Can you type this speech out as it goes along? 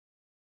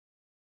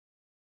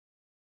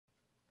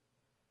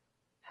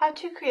How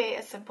to create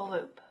a simple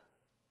loop.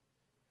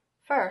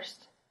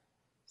 First,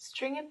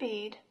 string a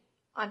bead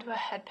onto a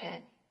head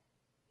pin.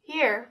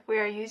 Here we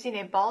are using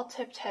a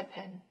ball-tipped head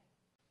pin.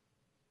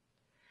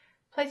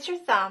 Place your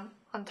thumb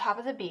on top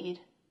of the bead,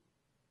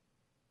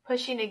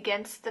 pushing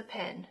against the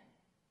pin.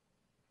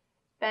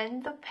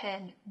 Bend the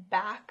pin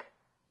back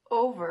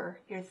over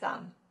your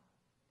thumb.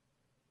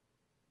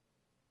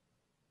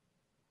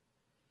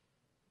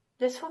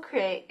 This will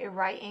create a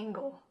right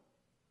angle.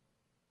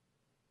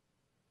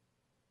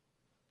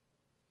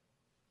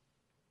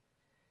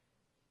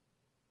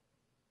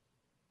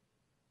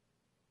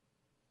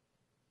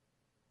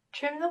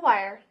 Trim the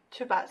wire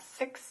to about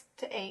 6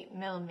 to 8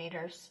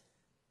 millimeters,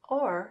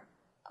 or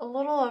a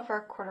little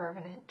over 1/4 of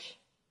an inch.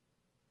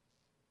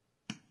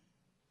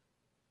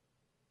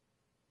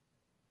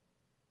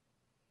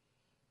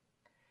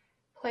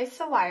 Place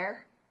the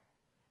wire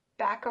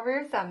back over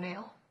your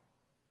thumbnail.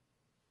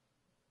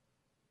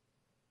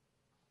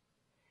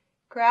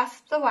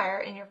 Grasp the wire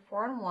in your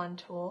 4-in-1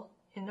 tool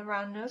in the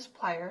round nose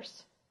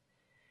pliers,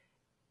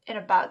 in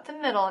about the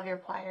middle of your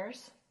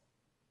pliers,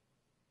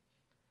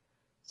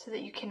 so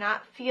that you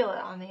cannot feel it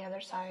on the other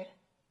side.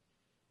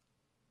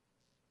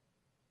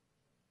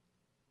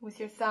 With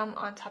your thumb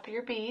on top of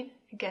your bead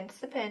against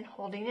the pin,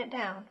 holding it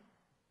down,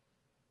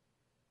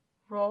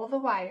 roll the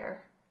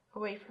wire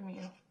away from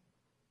you.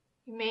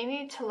 You may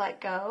need to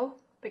let go,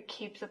 but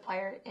keep the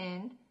plier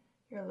in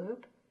your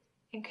loop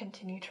and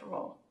continue to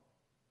roll.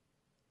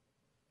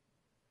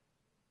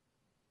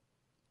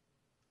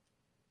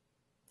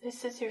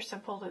 This is your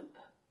simple loop.